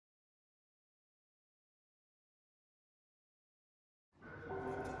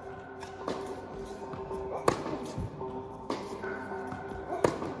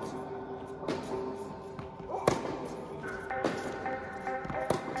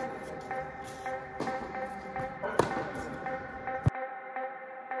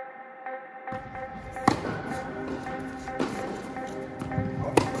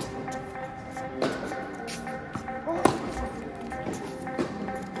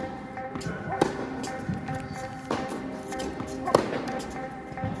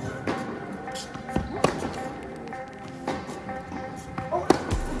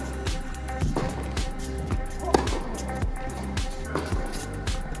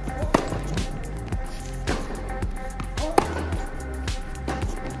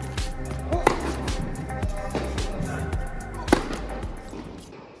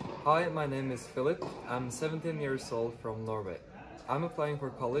Hi, my name is Filip. I'm 17 years old from Norway. I'm applying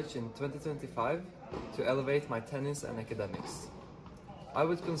for college in 2025 to elevate my tennis and academics. I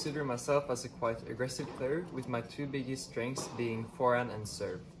would consider myself as a quite aggressive player, with my two biggest strengths being forehand and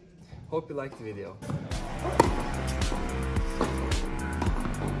serve. Hope you liked the video.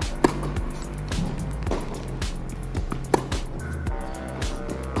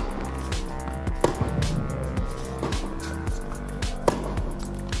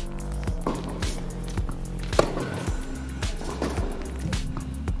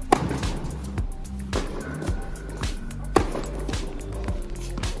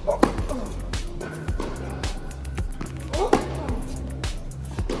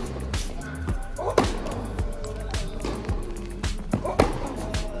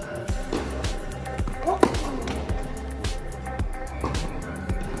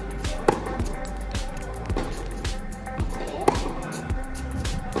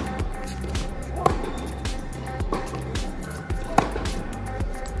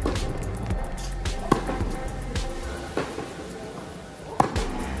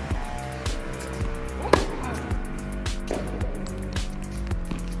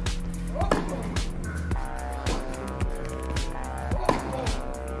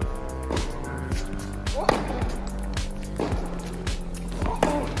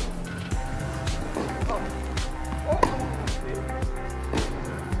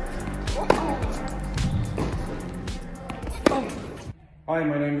 Hi,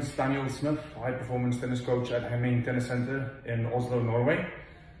 my name is Daniel Smith, high performance tennis coach at Hemming Tennis Center in Oslo, Norway.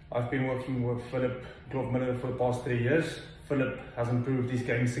 I've been working with Filip Møller for the past 3 years. Filip has improved his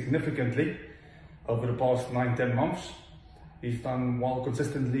game significantly over the past 9-10 months. He's done well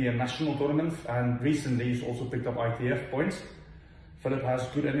consistently in national tournaments, and recently he's also picked up ITF points. Filip has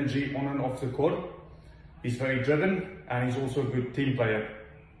good energy on and off the court. He's very driven, and he's also a good team player.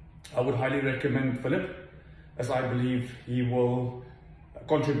 I would highly recommend Filip, as I believe he will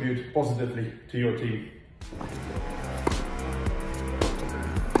contribute positively to your team.